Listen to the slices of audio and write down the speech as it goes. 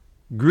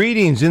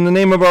Greetings in the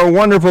name of our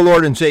wonderful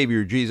Lord and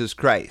Savior, Jesus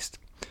Christ.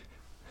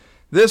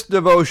 This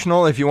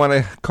devotional, if you want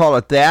to call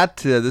it that,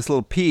 this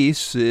little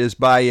piece is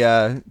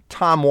by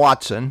Tom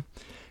Watson.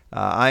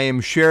 I am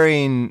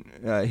sharing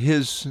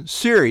his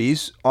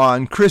series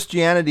on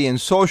Christianity and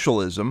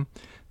Socialism.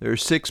 There are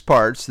 6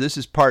 parts. This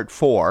is part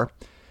 4.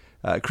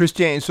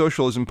 Christianity and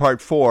Socialism,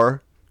 part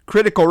 4,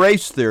 Critical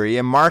Race Theory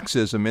and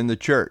Marxism in the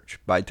Church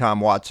by Tom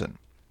Watson.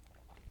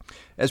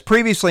 As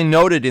previously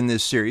noted in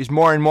this series,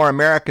 more and more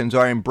Americans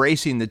are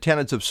embracing the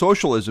tenets of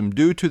socialism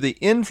due to the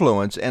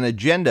influence and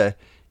agenda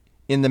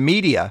in the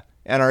media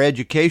and our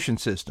education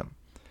system.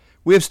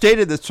 We have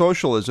stated that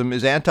socialism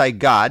is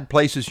anti-God,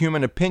 places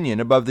human opinion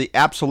above the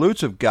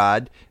absolutes of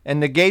God, and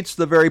negates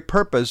the very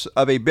purpose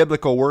of a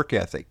biblical work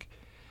ethic.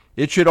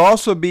 It should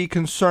also be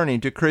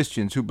concerning to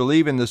Christians who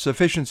believe in the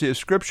sufficiency of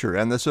Scripture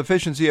and the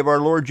sufficiency of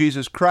our Lord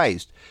Jesus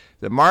Christ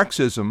that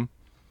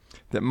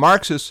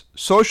Marxist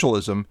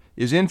socialism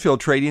is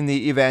infiltrating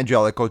the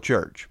evangelical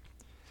church.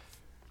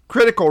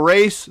 Critical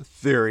race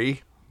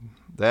theory,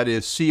 that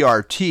is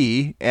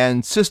CRT,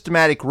 and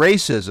systematic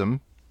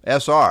racism,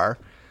 SR,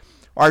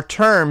 are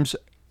terms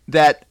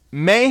that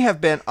may have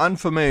been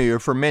unfamiliar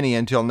for many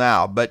until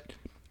now, but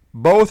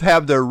both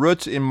have their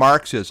roots in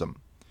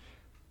Marxism.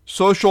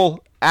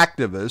 Social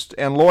activists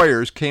and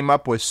lawyers came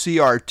up with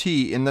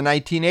CRT in the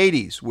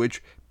 1980s,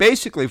 which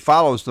basically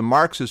follows the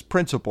Marxist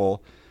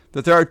principle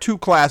that there are 2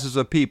 classes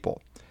of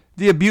people,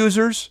 the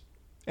abusers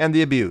and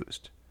the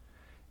abused,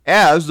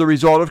 as the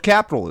result of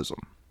capitalism.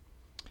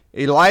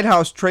 A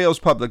Lighthouse Trails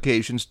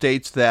publication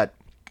states that,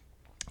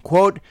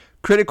 quote,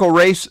 critical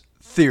race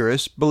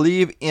theorists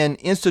believe in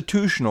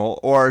institutional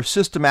or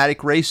systematic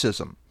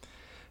racism.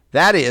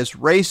 That is,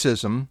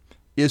 racism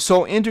is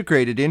so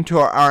integrated into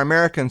our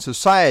American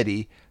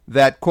society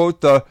that,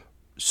 quote, the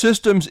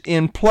systems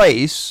in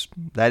place,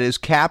 that is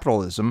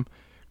capitalism,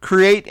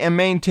 create and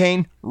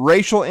maintain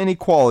racial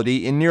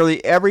inequality in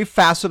nearly every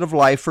facet of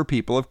life for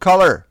people of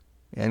color,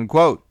 end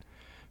quote.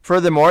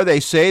 Furthermore, they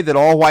say that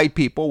all white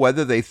people,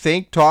 whether they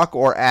think, talk,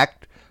 or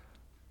act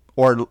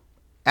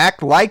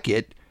like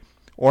it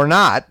or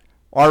not,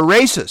 are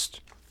racist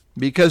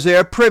because they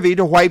are privy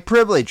to white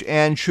privilege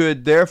and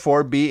should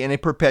therefore be in a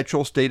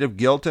perpetual state of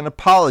guilt and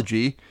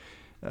apology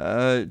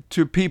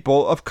to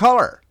people of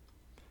color.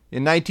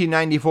 In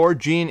 1994,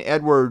 Gene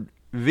Edward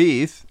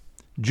Veith,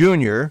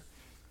 Jr.,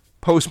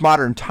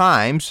 Postmodern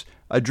Times,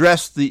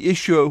 addressed the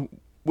issue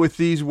with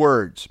these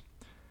words: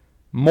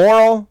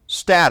 moral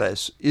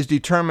status is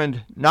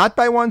determined not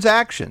by one's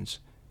actions,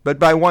 but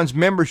by one's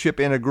membership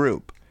in a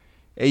group.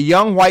 A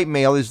young white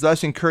male is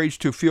thus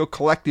encouraged to feel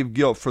collective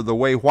guilt for the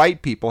way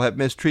white people have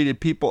mistreated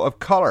people of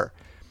color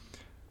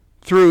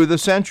through the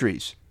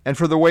centuries, and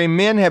for the way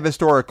men have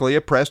historically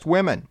oppressed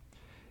women.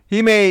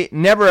 He may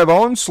never have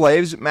owned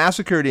slaves,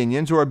 massacred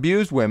Indians, or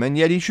abused women,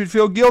 yet he should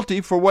feel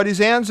guilty for what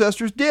his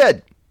ancestors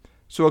did.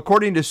 So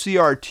according to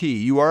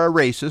CRT, you are a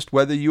racist,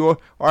 whether you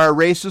are a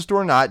racist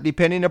or not,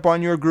 depending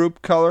upon your group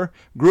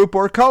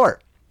or color.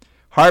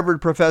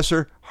 Harvard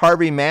professor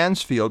Harvey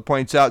Mansfield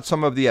points out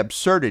some of the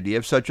absurdity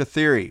of such a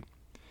theory.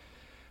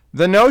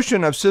 The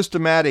notion of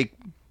systemic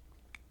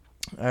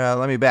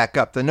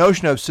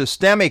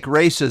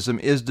racism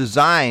is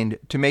designed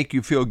to make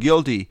you feel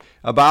guilty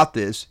about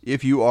this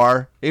if you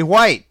are a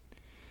white.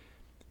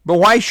 But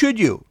why should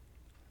you?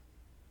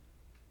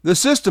 The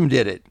system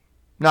did it,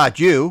 not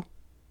you.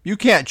 You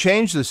can't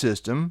change the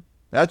system.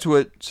 That's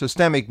what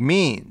systemic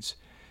means.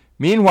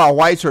 Meanwhile,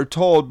 whites are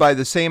told by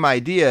the same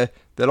idea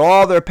that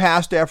all their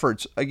past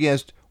efforts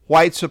against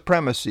white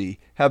supremacy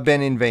have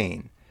been in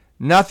vain.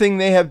 Nothing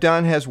they have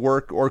done has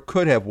worked or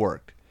could have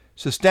worked.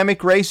 Systemic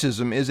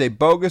racism is a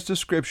bogus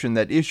description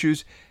that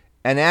issues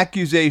an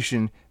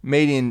accusation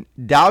made in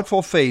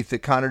doubtful faith that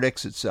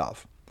contradicts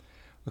itself.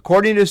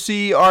 According to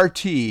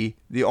CRT,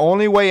 the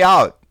only way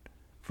out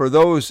for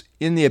those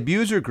in the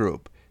abuser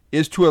group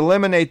is to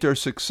eliminate their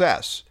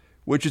success,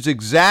 which is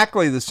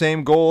exactly the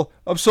same goal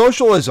of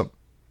socialism.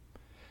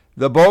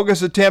 The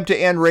bogus attempt to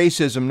end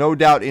racism no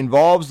doubt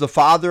involves the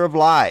father of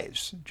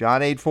lies.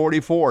 John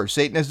 8:44,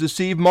 Satan has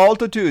deceived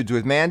multitudes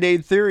with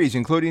man-made theories,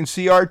 including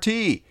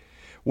CRT.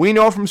 We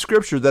know from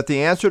Scripture that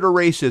the answer to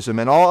racism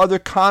and all other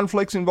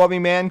conflicts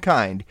involving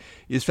mankind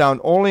is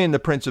found only in the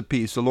Prince of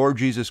Peace, the Lord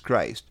Jesus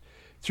Christ.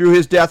 Through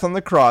his death on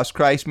the cross,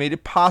 Christ made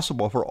it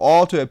possible for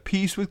all to have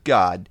peace with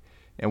God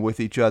and with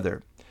each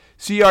other.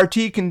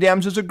 CRT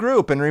condemns as a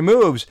group and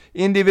removes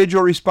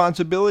individual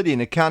responsibility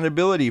and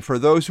accountability for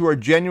those who are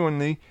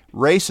genuinely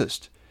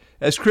racist.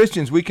 As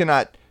Christians, we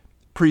cannot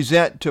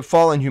present to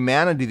fallen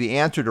humanity the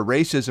answer to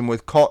racism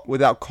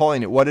without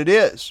calling it what it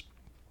is.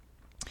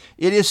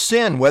 It is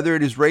sin, whether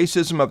it is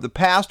racism of the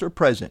past or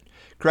present.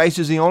 Christ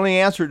is the only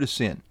answer to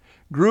sin.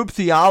 Group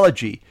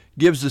theology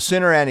gives the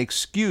sinner an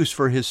excuse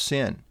for his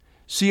sin.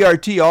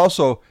 CRT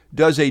also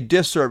does a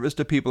disservice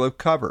to people of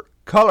color,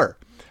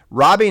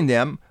 robbing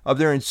them of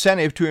their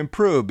incentive to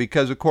improve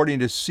because, according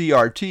to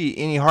CRT,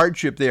 any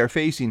hardship they are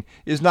facing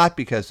is not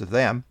because of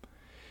them.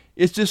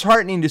 It's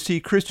disheartening to see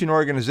Christian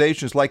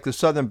organizations like the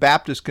Southern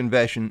Baptist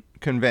Convention,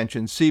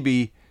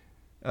 CBC,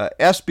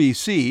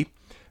 SBC,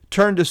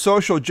 turn to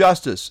social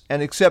justice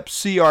and accept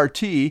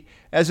CRT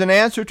as an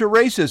answer to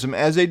racism,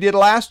 as they did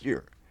last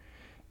year.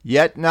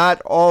 Yet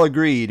not all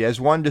agreed. As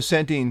one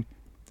dissenting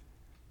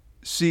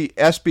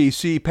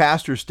SBC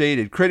pastor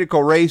stated,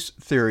 critical race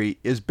theory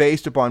is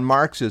based upon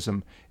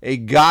Marxism, a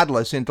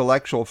godless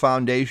intellectual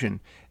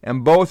foundation,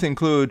 and both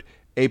include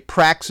a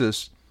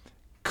praxis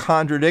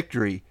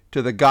contradictory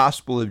to the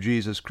gospel of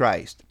Jesus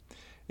Christ.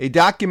 A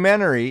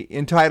documentary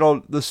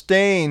entitled The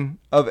Staying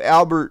of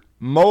Albert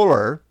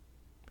Mohler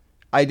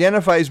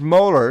identifies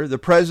Mohler, the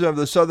president of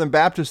the Southern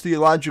Baptist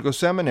Theological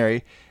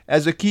Seminary,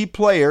 as a key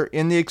player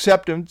in the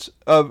acceptance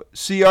of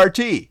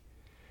CRT.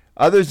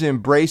 Others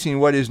embracing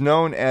what is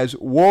known as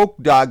woke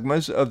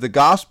dogmas of the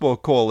Gospel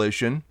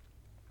Coalition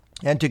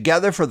and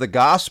Together for the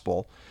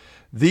Gospel.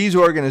 These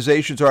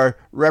organizations are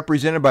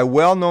represented by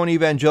well-known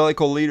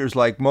evangelical leaders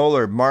like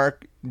Mohler,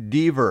 Mark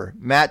Dever,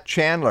 Matt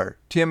Chandler,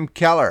 Tim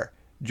Keller,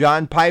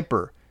 John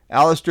Piper,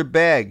 Alistair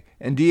Begg,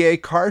 and D.A.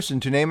 Carson,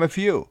 to name a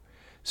few.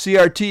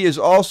 CRT is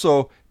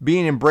also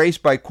being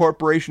embraced by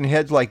corporation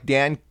heads like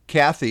Dan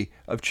Cathy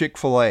of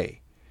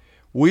Chick-fil-A.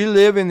 We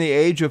live in the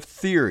age of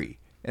theory,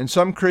 and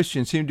some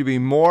Christians seem to be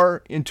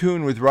more in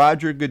tune with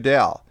Roger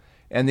Goodell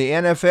and the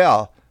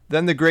NFL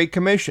than the Great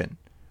Commission.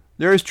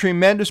 There is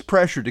tremendous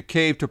pressure to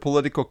cave to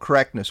political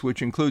correctness,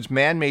 which includes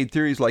man-made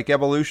theories like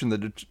evolution,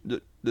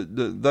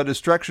 the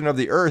destruction of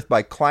the earth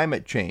by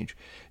climate change,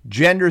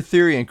 gender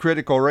theory, and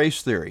critical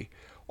race theory.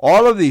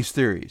 All of these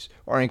theories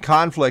are in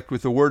conflict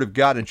with the Word of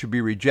God and should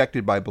be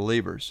rejected by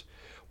believers.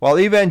 While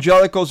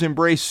evangelicals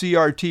embrace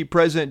CRT,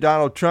 President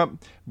Donald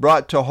Trump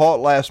brought to halt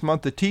last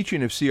month the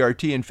teaching of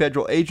CRT in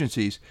federal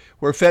agencies,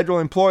 where federal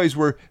employees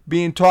were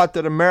being taught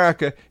that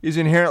America is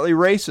inherently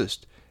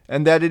racist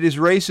and that it is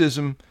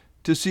racism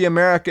to see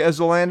America as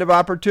a land of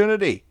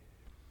opportunity.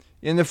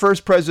 In the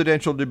first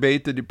presidential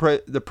debate,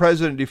 the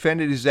president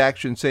defended his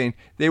actions, saying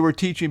they were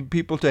teaching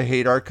people to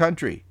hate our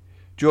country.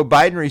 Joe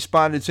Biden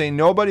responded saying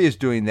nobody is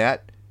doing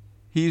that.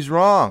 He's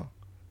wrong.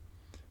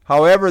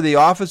 However, the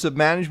Office of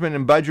Management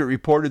and Budget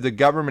reported that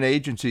government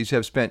agencies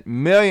have spent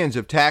millions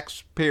of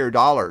taxpayer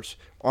dollars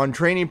on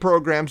training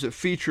programs that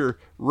feature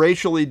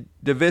racially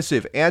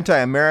divisive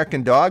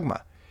anti-American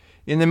dogma.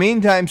 In the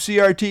meantime,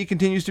 CRT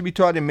continues to be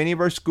taught in many of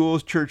our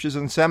schools, churches,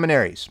 and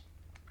seminaries.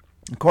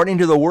 According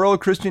to the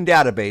World Christian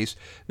Database,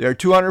 there are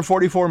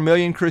 244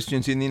 million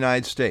Christians in the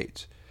United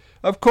States.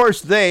 Of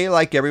course, they,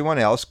 like everyone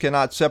else,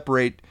 cannot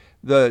separate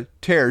the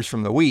tares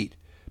from the wheat.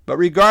 But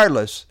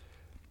regardless,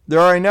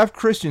 there are enough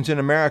Christians in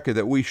America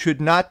that we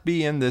should not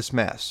be in this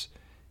mess.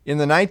 In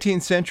the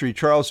 19th century,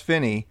 Charles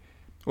Finney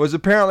was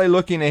apparently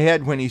looking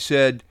ahead when he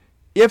said,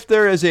 "If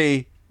there is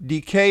a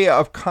decay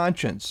of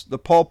conscience, the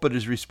pulpit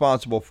is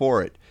responsible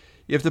for it.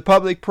 If the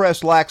public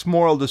press lacks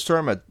moral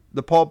discernment,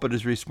 the pulpit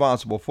is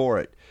responsible for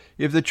it.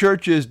 If the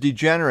church is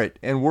degenerate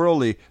and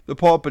worldly, the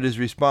pulpit is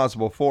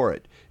responsible for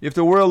it. If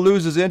the world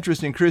loses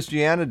interest in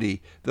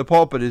Christianity, the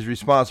pulpit is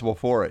responsible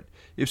for it.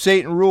 If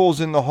Satan rules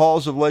in the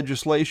halls of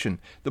legislation,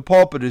 the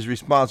pulpit is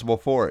responsible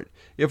for it.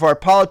 If our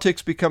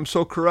politics become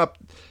so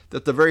corrupt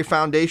that the very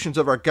foundations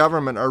of our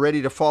government are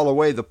ready to fall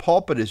away, the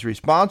pulpit is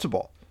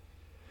responsible."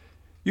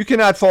 You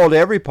cannot fault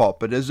every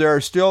pulpit, as there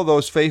are still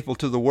those faithful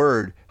to the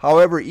Word.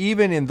 However,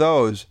 even in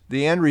those,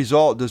 the end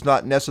result does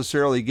not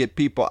necessarily get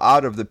people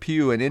out of the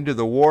pew and into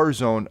the war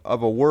zone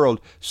of a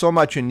world so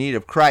much in need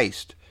of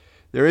Christ.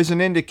 There is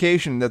an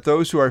indication that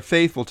those who are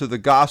faithful to the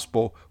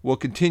gospel will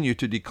continue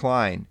to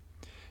decline.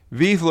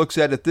 Veith looks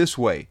at it this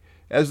way: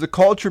 as the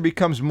culture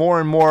becomes more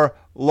and more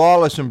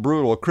lawless and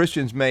brutal,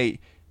 Christians may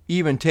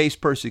even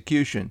taste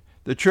persecution.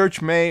 The church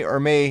may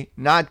or may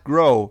not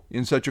grow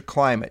in such a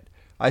climate.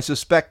 I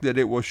suspect that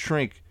it will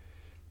shrink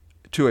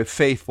to a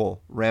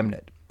faithful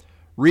remnant.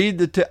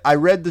 Recently I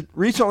read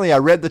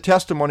the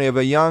testimony of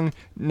a young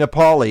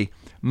Nepali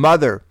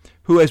mother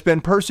who has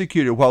been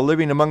persecuted while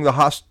living among the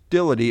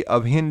hostility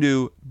of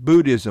Hindu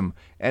Buddhism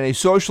and a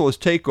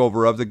socialist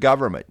takeover of the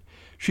government.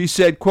 She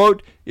said,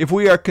 quote, "If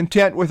we are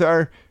content with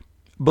our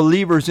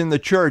believers in the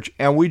church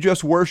and we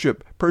just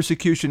worship,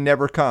 persecution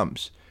never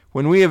comes.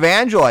 When we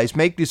evangelize,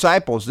 make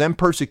disciples, then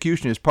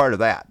persecution is part of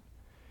that."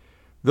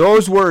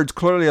 Those words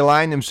clearly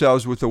align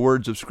themselves with the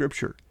words of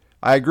Scripture.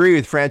 I agree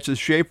with Francis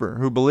Schaeffer,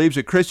 who believes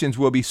that Christians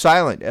will be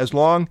silent as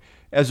long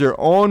as their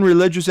own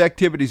religious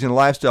activities and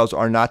lifestyles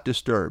are not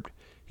disturbed.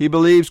 He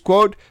believes,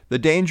 quote, "the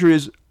danger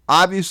is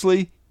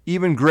obviously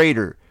even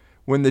greater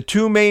when the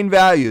two main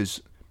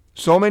values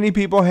so many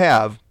people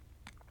have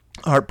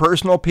are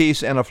personal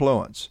peace and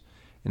affluence."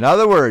 In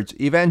other words,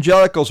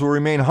 evangelicals will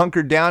remain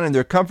hunkered down in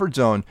their comfort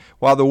zone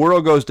while the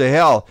world goes to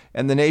hell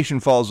and the nation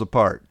falls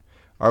apart.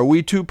 Are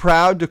we too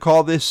proud to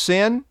call this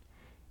sin?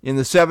 In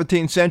the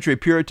 17th century,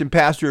 Puritan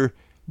pastor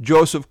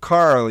Joseph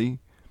Carley,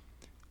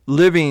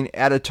 living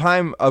at a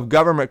time of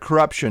government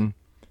corruption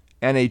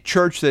and a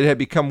church that had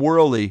become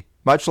worldly,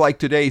 much like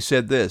today,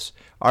 said this: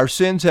 "Our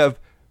sins have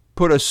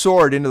put a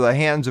sword into the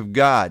hands of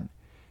God,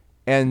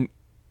 and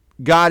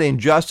God in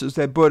justice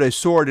had put a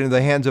sword into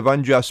the hands of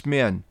unjust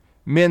men,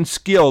 men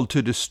skilled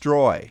to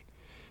destroy."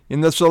 In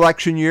this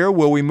election year,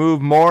 will we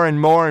move more and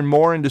more and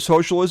more into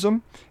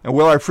socialism? And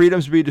will our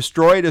freedoms be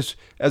destroyed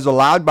as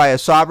allowed by a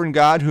sovereign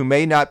God who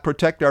may not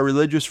protect our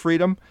religious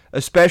freedom,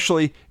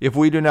 especially if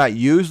we do not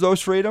use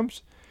those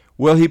freedoms?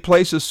 Will he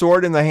place a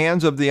sword in the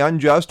hands of the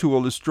unjust who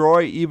will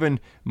destroy even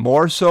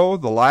more so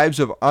the lives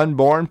of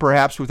unborn,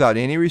 perhaps without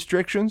any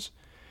restrictions?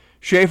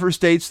 Schaeffer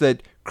states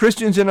that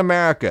Christians in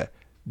America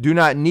do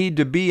not need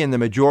to be in the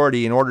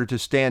majority in order to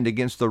stand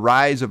against the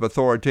rise of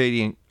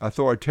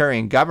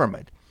authoritarian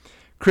government.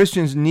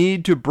 Christians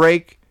need to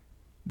break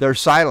their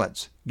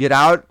silence, get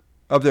out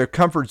of their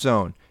comfort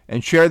zone,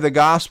 and share the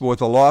gospel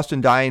with a lost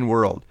and dying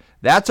world.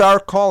 That's our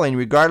calling,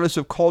 regardless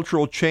of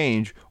cultural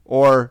change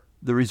or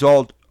the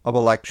result of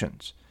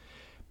elections.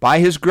 By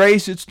His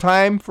grace, it's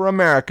time for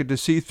America to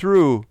see.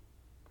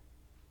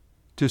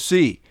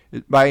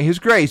 By His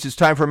grace, it's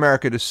time for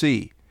America to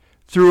see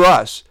through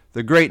us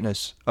the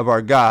greatness of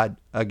our God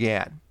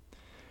again.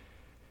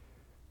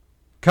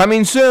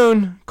 Coming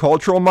soon,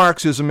 cultural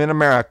Marxism in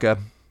America,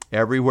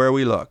 everywhere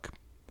we look.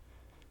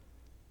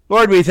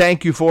 Lord, we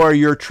thank you for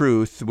your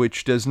truth,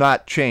 which does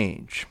not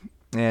change.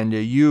 And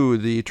you,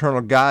 the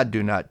eternal God,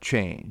 do not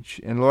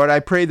change. And Lord, I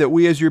pray that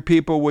we as your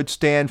people would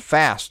stand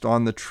fast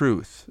on the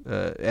truth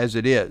as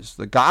it is,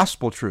 the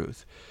gospel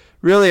truth.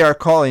 Really, our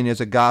calling is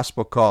a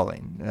gospel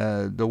calling.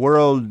 The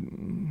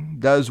world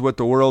does what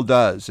the world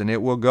does, and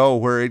it will go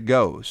where it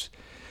goes.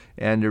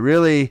 And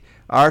really,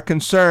 our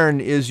concern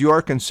is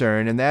your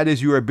concern, and that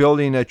is you are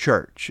building a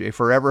church, a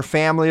forever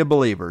family of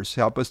believers.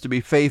 Help us to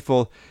be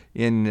faithful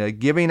in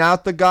giving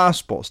out the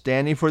gospel,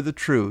 standing for the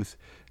truth,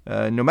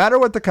 no matter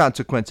what the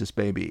consequences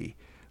may be.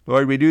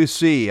 Lord, we do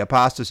see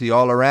apostasy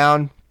all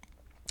around,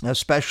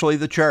 especially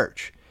the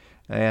church.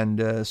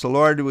 And so,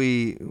 Lord,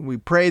 we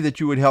pray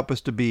that you would help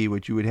us to be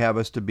what you would have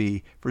us to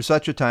be for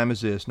such a time as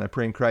this. And I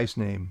pray in Christ's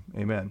name,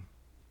 amen.